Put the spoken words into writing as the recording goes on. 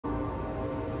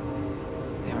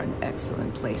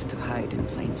Excellent place to hide in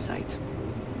plain sight.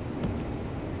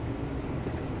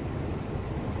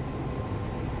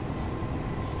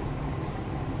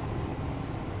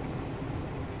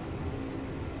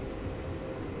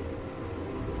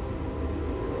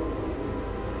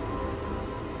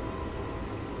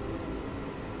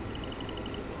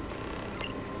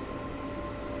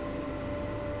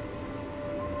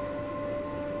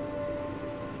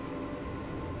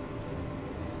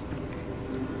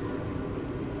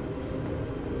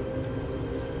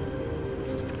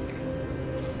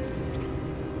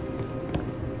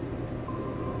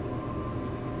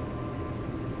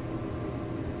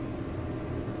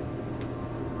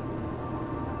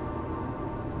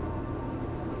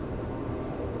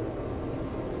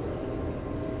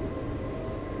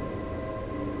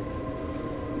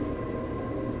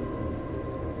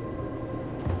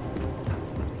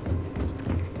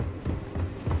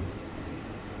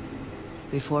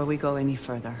 Before we go any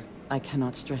further, I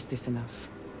cannot stress this enough.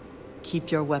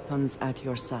 Keep your weapons at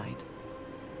your side.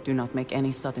 Do not make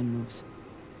any sudden moves.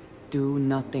 Do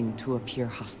nothing to appear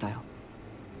hostile.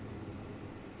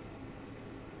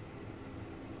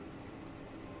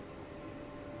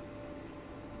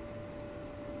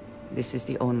 This is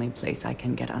the only place I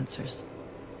can get answers.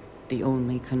 The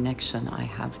only connection I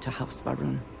have to House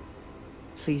Varun.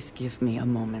 Please give me a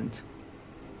moment.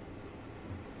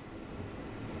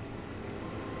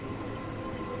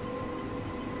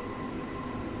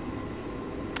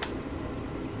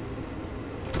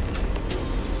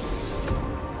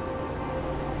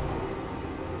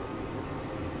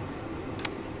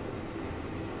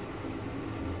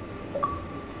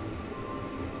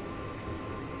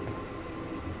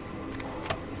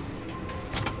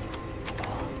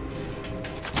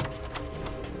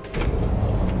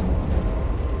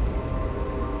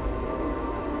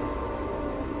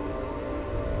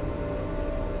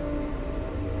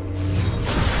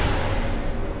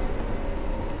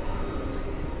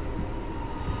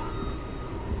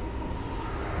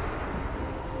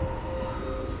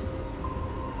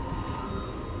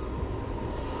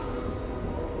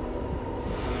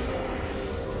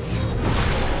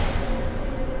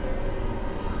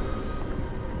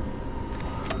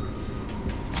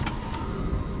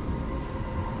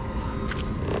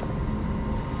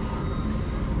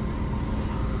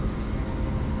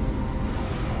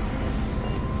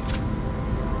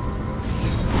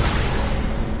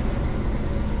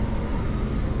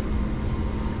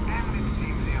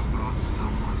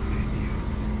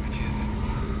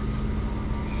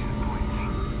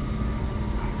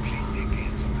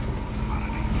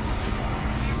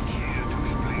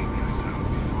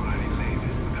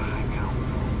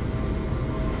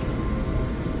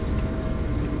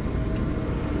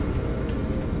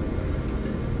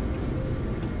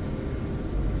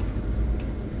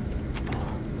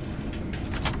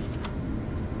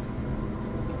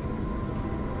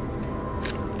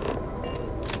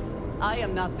 I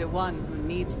am not the one who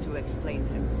needs to explain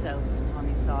himself,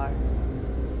 Tomisar.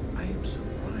 I am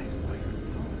surprised by your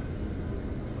tone.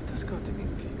 What has gotten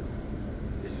into you?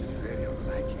 This is very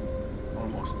unlike you.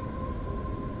 Almost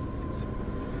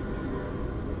insubordinate.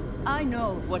 I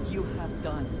know what you have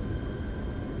done.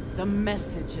 The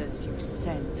messages you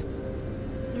sent.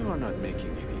 You are not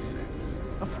making any sense.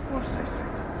 Of course I send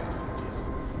you messages.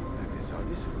 That is how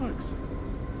this works.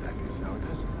 That is how it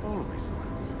has always worked.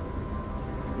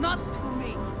 Not to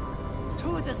me!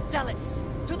 To the zealots!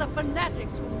 To the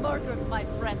fanatics who murdered my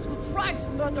friends, who tried to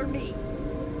murder me!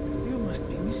 You must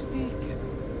be mistaken,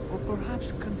 or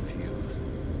perhaps confused.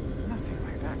 Nothing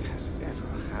like that has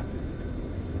ever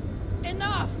happened.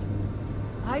 Enough!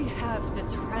 I have the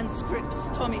transcripts,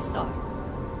 Tomisar.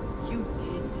 You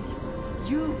did this.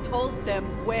 You told them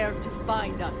where to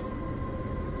find us.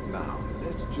 Now,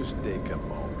 let's just take a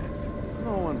moment.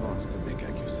 No one wants to make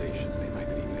accusations they might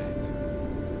regret.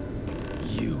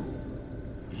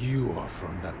 You are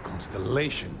from that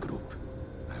Constellation group.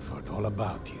 I've heard all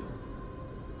about you.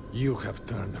 You have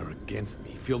turned her against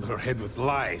me, filled her head with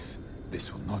lies.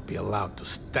 This will not be allowed to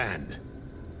stand.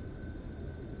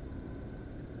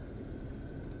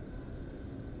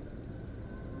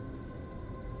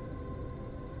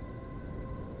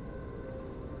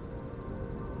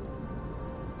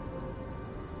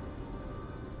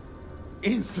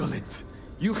 Insolence!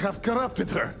 You have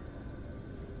corrupted her!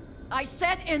 I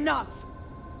said enough!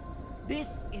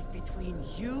 This is between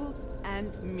you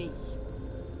and me.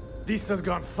 This has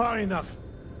gone far enough.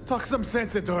 Talk some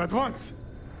sense into her at once.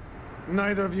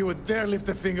 Neither of you would dare lift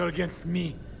a finger against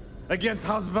me. Against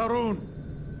House Varun.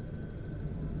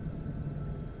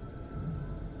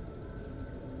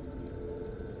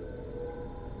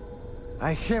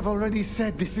 I have already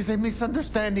said this is a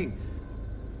misunderstanding.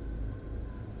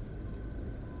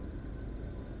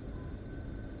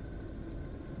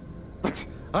 But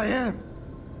I am.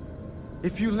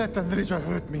 If you let Andrija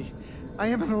hurt me, I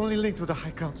am her only link to the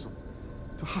High Council,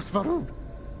 to House Varun.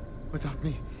 Without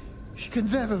me, she can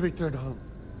never return home.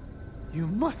 You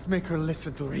must make her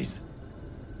listen to reason.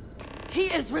 He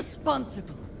is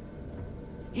responsible.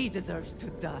 He deserves to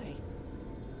die.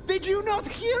 Did you not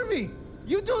hear me?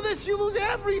 You do this, you lose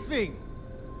everything!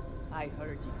 I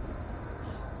heard you.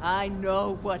 I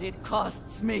know what it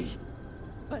costs me.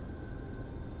 But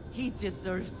he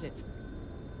deserves it.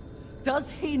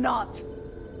 Does he not?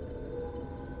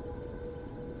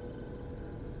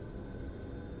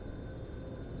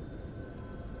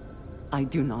 I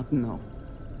do not know.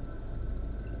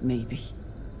 Maybe.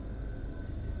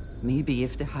 Maybe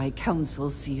if the High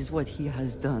Council sees what he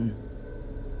has done.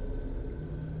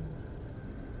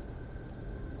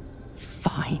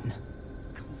 Fine.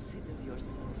 Consider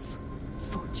yourself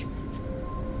fortunate.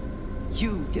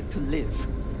 You get to live.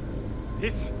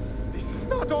 This is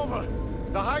not over.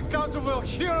 The High Council will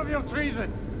hear of your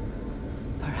treason.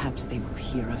 Perhaps they will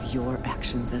hear of your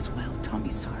actions as well,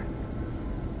 Tomisar.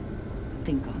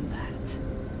 Think on that.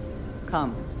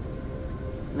 Come.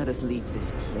 Let us leave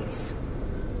this place.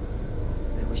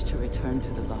 I wish to return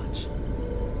to the lodge.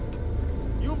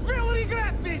 You will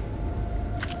regret this!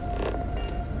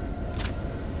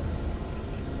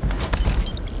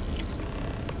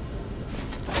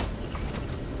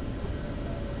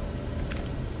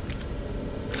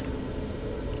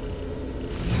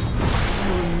 I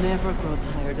will never grow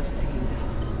tired of seeing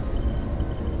that.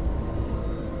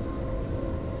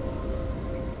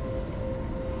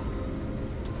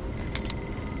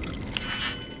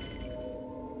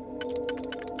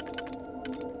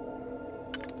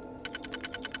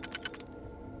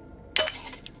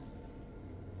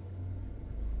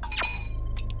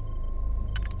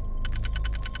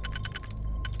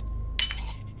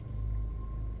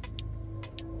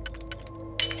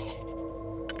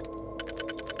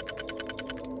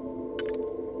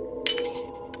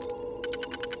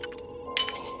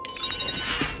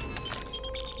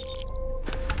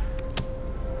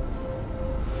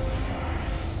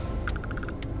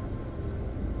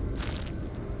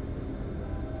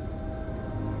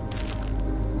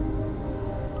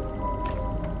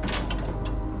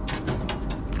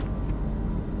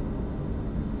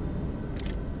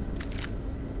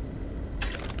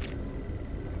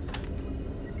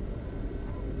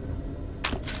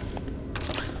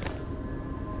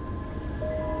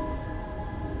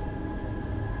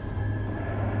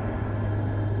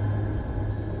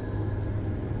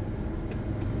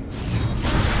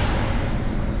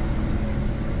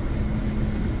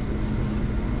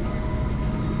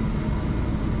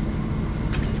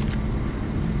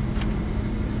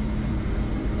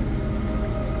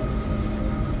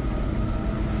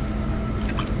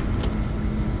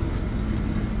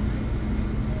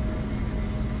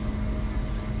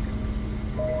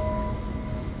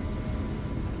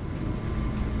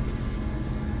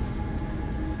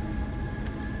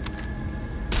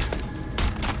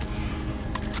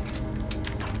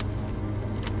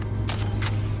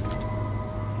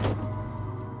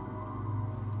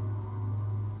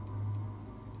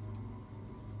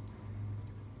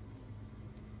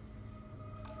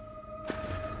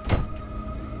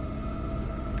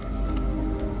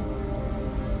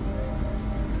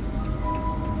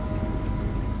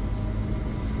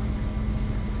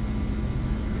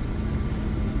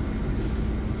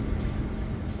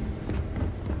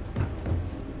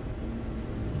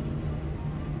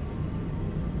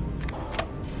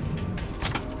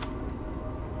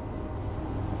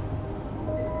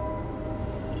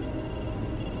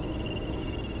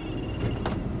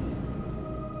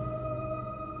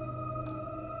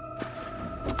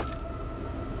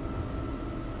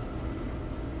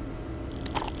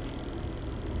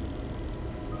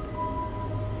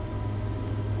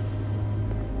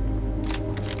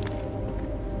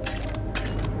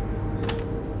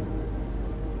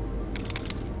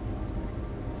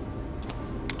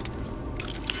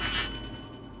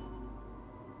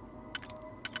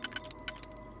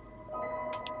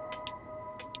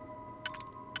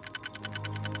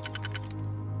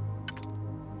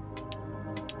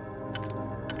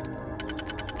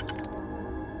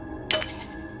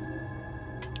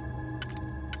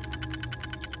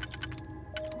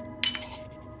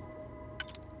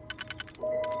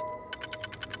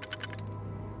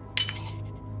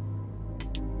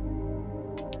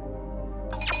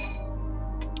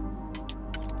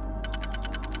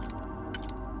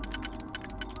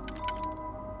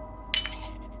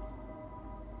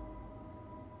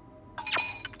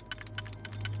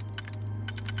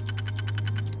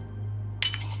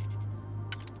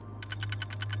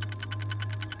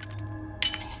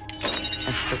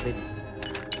 expertly.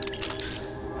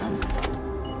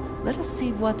 Let us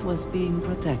see what was being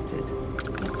protected.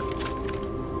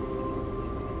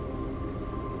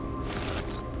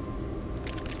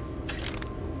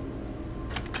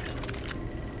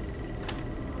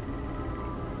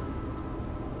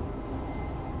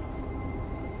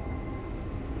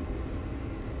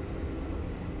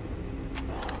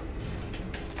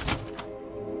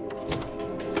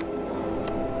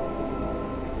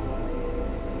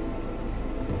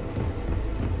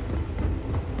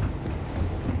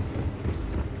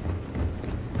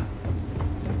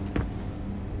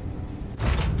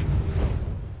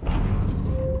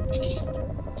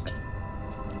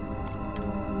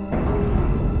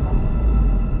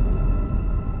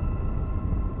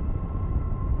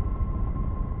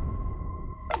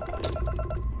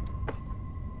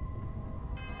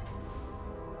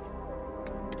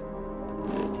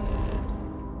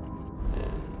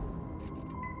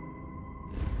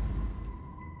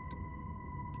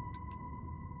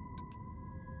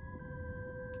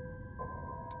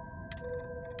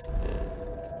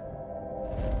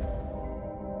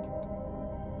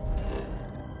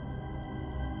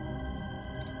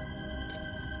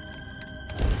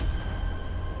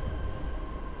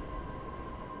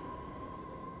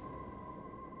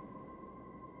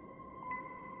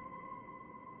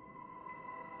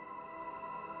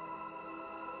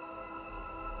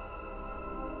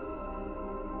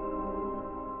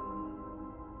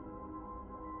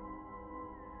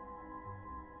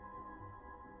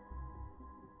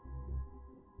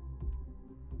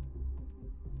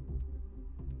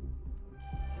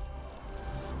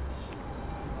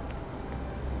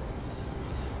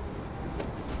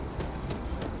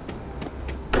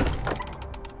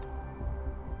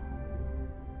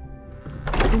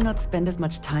 I do not spend as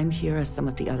much time here as some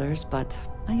of the others, but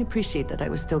I appreciate that I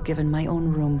was still given my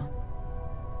own room.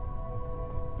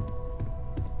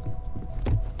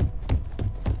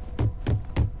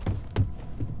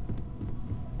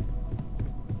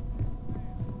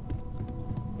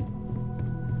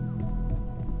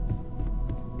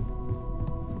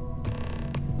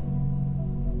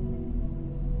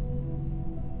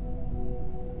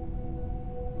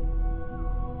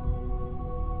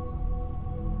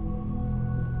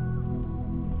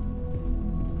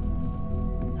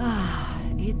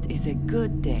 It is a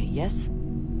good day, yes?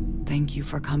 Thank you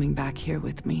for coming back here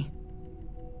with me.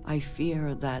 I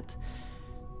fear that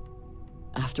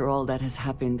after all that has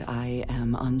happened, I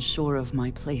am unsure of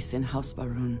my place in House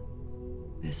Baroon.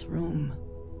 This room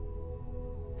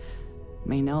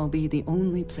may now be the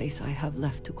only place I have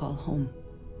left to call home.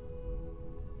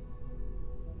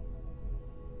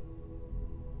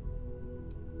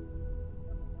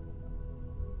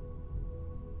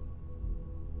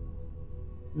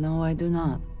 No, I do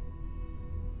not.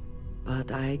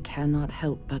 But I cannot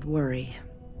help but worry.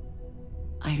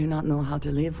 I do not know how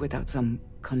to live without some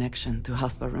connection to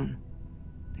House Baroon.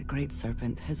 The Great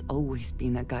Serpent has always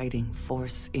been a guiding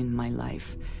force in my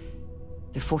life.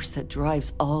 The force that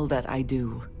drives all that I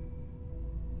do.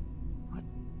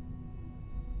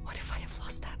 What if I have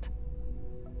lost that?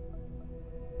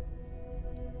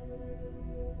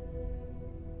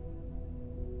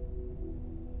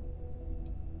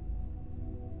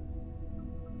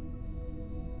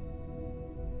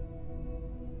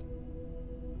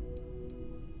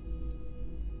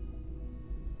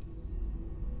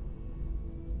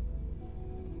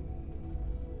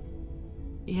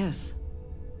 Yes,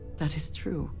 that is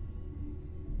true.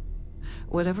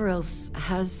 Whatever else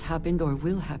has happened or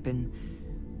will happen,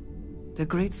 the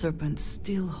Great Serpent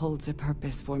still holds a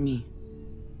purpose for me.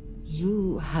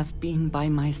 You have been by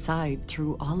my side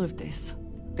through all of this,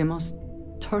 the most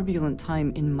turbulent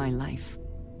time in my life.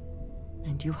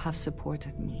 And you have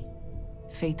supported me,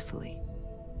 faithfully.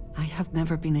 I have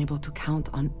never been able to count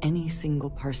on any single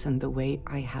person the way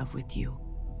I have with you.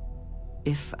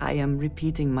 If I am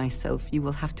repeating myself, you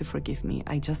will have to forgive me.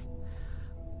 I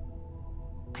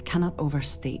cannot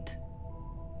overstate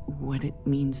what it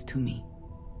means to me.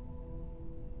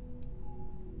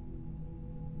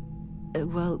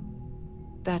 Well,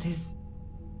 that is...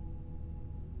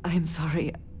 I am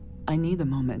sorry. I need a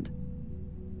moment.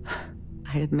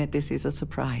 I admit this is a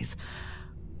surprise.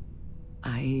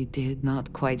 I did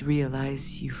not quite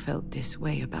realize you felt this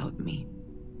way about me.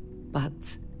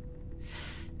 But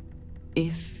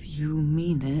if you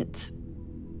mean it,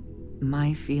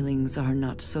 my feelings are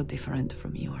not so different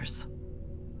from yours.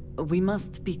 We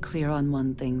must be clear on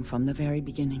one thing from the very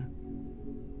beginning.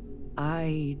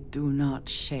 I do not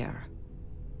share.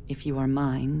 If you are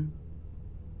mine,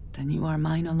 then you are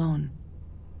mine alone.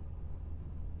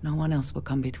 No one else will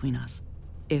come between us.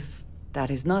 If That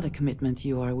is not a commitment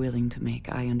you are willing to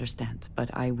make, I understand,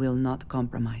 but I will not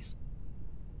compromise.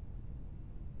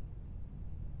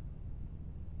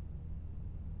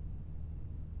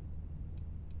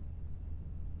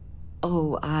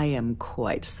 Oh, I am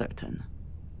quite certain.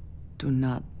 Do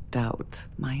not doubt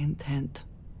my intent.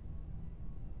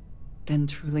 Then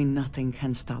truly nothing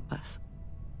can stop us.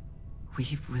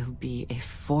 We will be a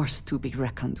force to be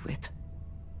reckoned with.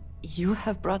 You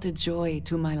have brought a joy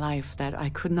to my life that I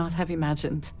could not have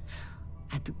imagined,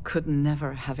 and could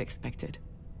never have expected.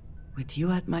 With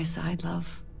you at my side,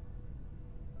 love,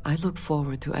 I look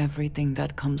forward to everything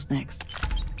that comes next.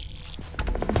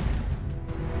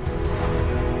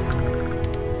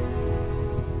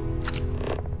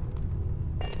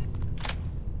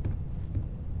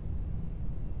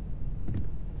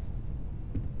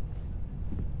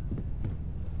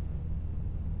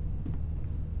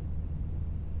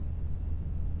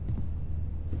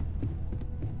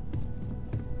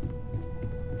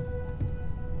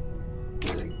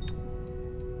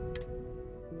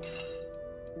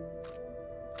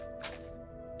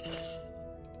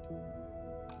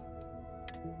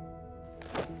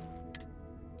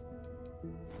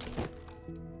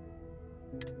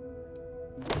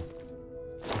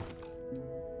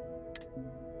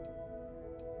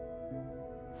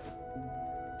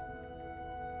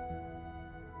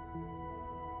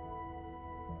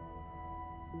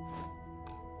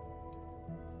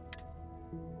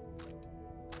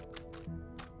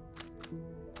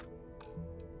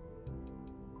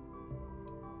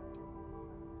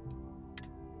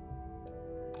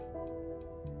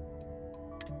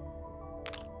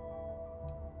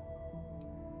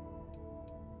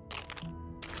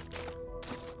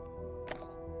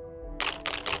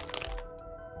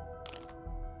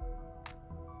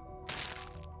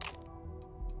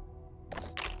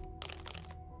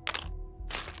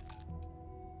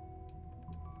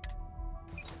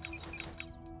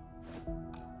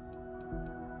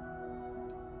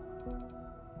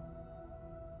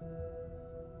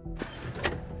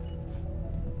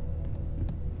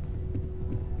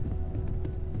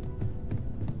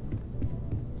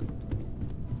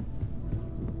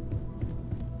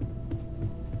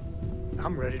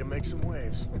 I'm ready to make some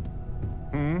waves.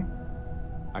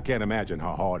 I can't imagine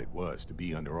how hard it was to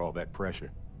be under all that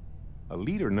pressure. A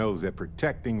leader knows that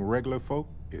protecting regular folk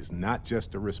is not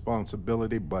just a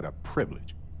responsibility, but a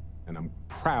privilege. And I'm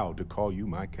proud to call you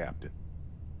my captain.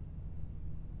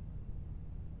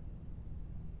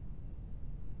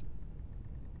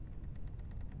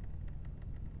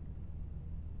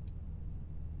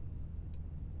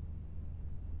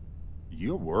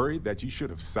 You're worried that you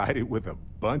should have sided with a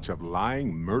bunch of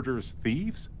lying, murderous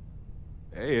thieves?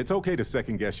 Hey, it's okay to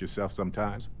second-guess yourself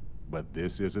sometimes, but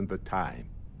this isn't the time.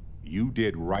 You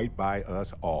did right by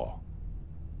us all.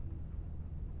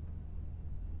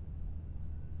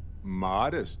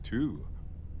 Modest, too.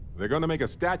 They're gonna make a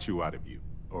statue out of you,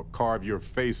 or carve your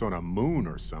face on a moon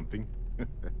or something.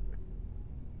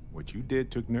 What you did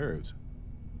took nerves.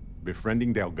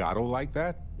 Befriending Delgado like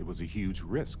that, it was a huge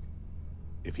risk.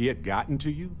 If he had gotten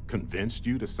to you, convinced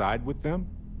you to side with them,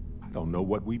 I don't know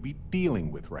what we'd be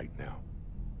dealing with right now.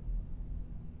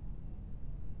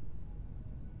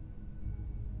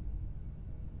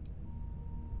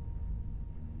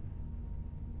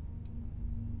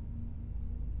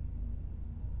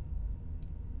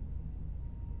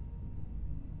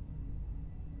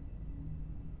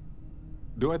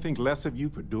 Do I think less of you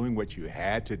for doing what you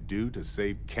had to do to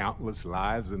save countless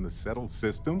lives in the settled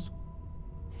systems?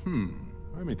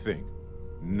 Let me think.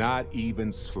 Not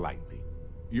even slightly.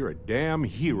 You're a damn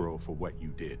hero for what you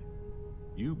did.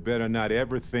 You better not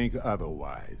ever think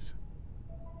otherwise.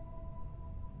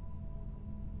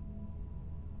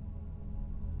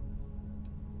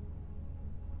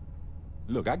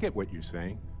 Look, I get what you're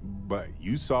saying, but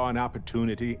you saw an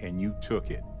opportunity and you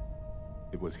took it.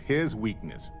 It was his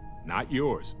weakness, not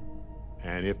yours.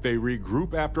 And if they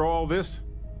regroup after all this,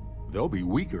 they'll be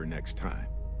weaker next time.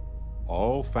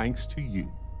 All thanks to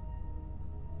you.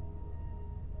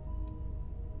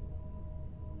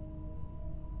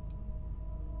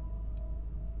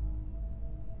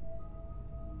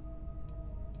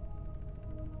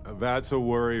 That's a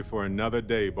worry for another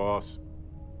day, boss.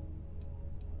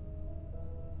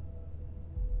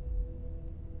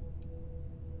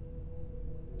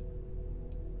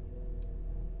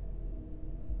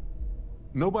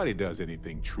 Nobody does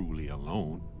anything truly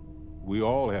alone. We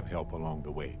all have help along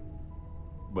the way.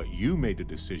 But you made the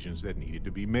decisions that needed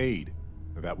to be made.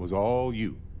 That was all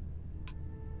you.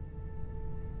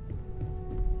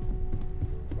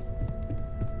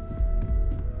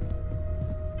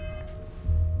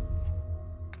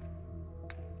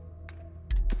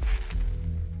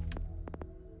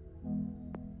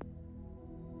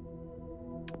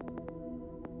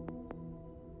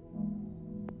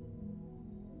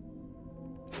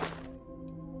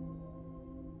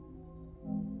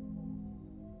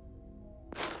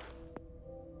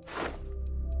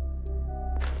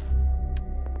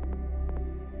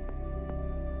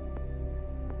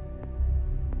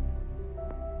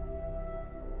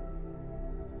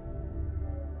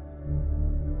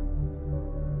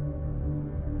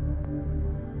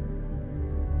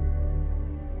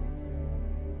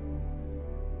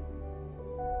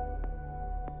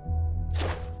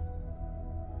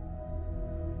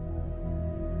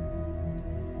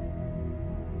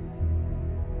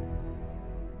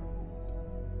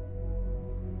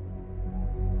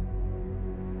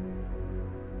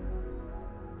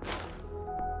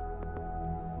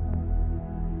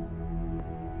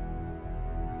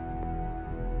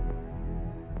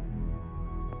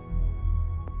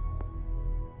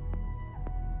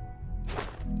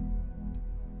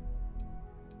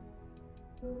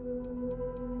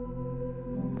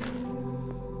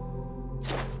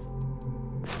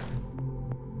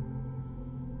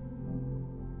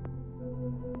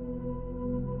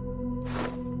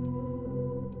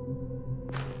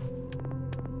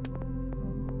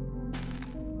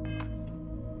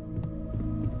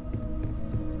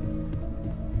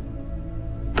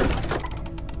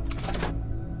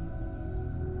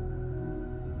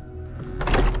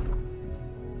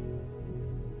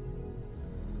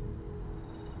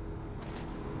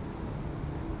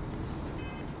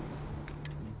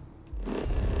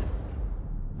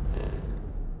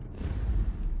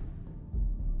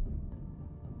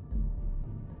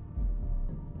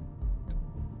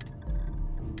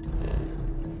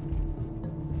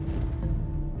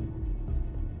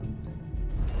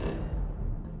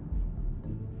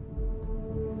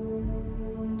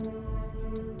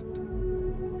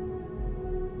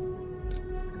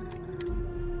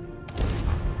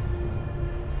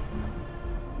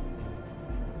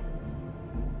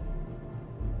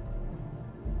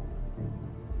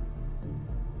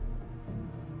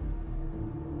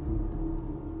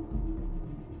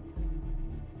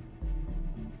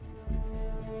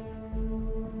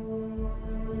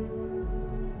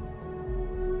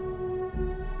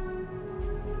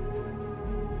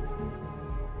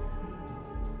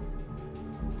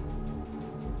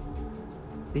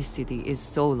 This city is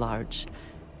so large,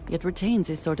 yet retains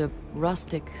a sort of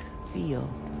rustic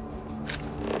feel.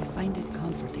 I find it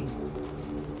comforting.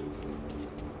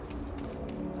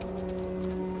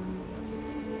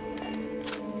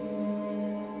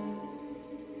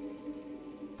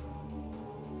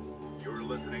 You're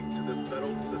listening to the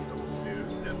Settled Systems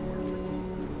News Network.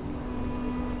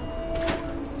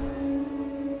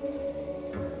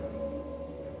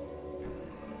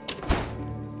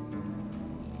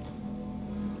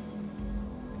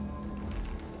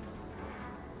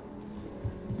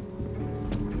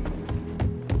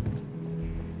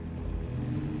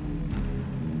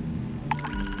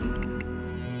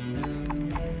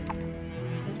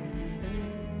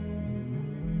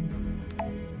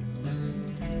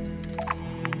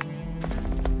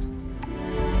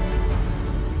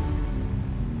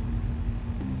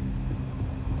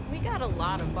 A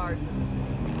lot of bars in the city,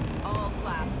 all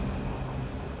class ones.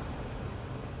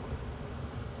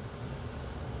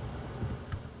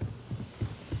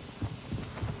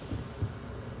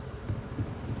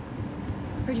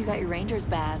 Heard you got your Ranger's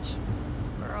badge.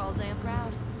 We're all damn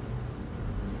proud.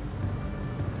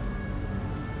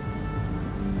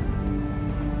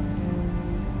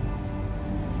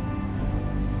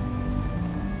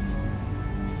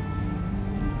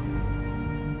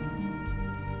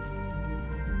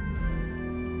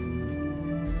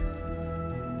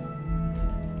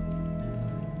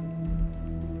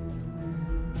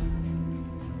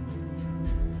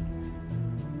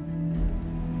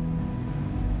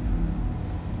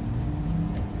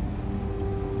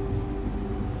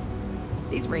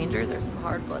 These Rangers are some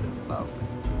hard-blooded folk.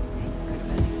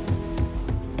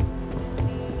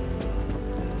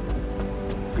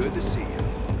 Good to see you,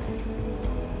 Ranger.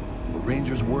 A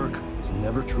Ranger's work is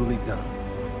never truly done.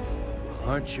 Well,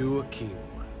 aren't you a keen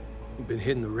one? You've been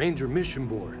hitting the Ranger mission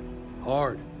board.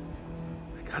 Hard.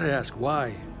 I gotta ask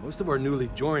why. Most of our newly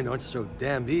joined aren't so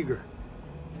damn eager.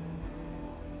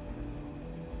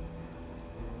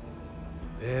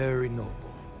 Very noble.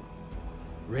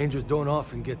 Rangers don't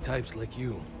often get types like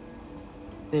you.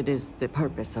 It is the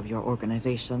purpose of your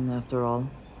organization, after all.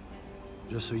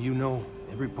 Just so you know,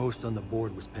 every post on the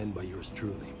board was penned by yours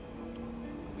truly.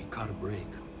 But we caught a break.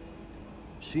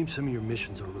 Seems some of your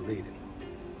missions are related.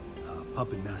 A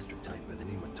puppet master type by the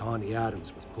name of Tawny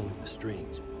Adams was pulling the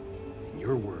strings. And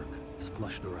your work is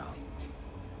flushed around.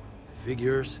 I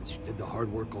figure, since you did the hard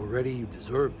work already, you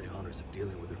deserve the honors of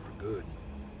dealing with her for good.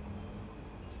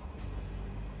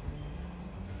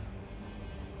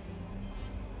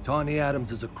 Tawny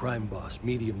Adams is a crime boss,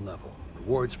 medium level.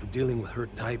 Rewards for dealing with her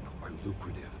type are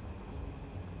lucrative.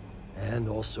 And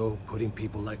also, putting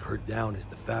people like her down is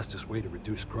the fastest way to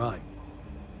reduce crime.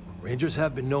 Rangers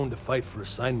have been known to fight for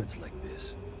assignments like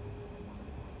this.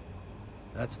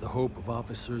 That's the hope of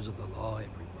officers of the law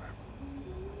everywhere.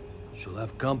 She'll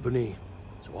have company,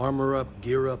 so armor up,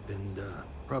 gear up, and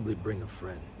probably bring a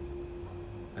friend.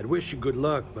 I'd wish you good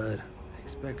luck, but I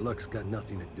expect luck's got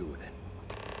nothing to do with it.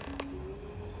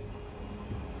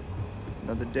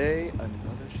 Another day,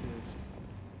 another shift.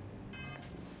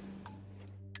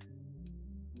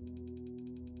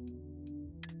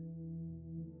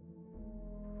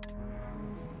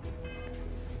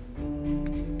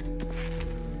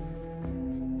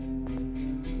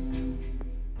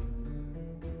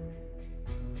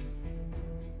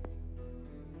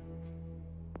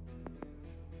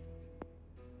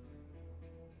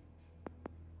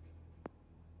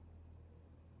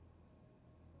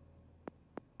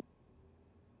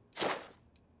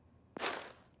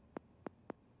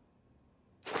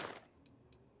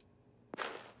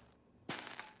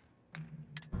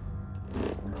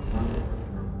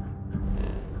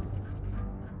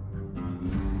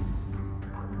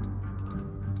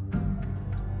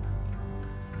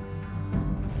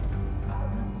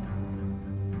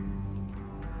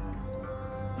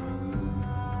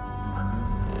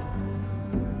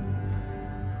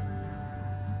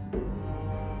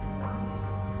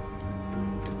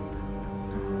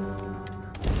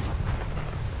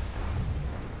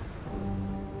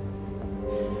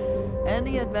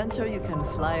 Any adventure you can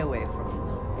fly away from.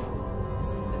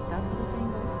 Is that how the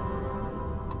saying goes?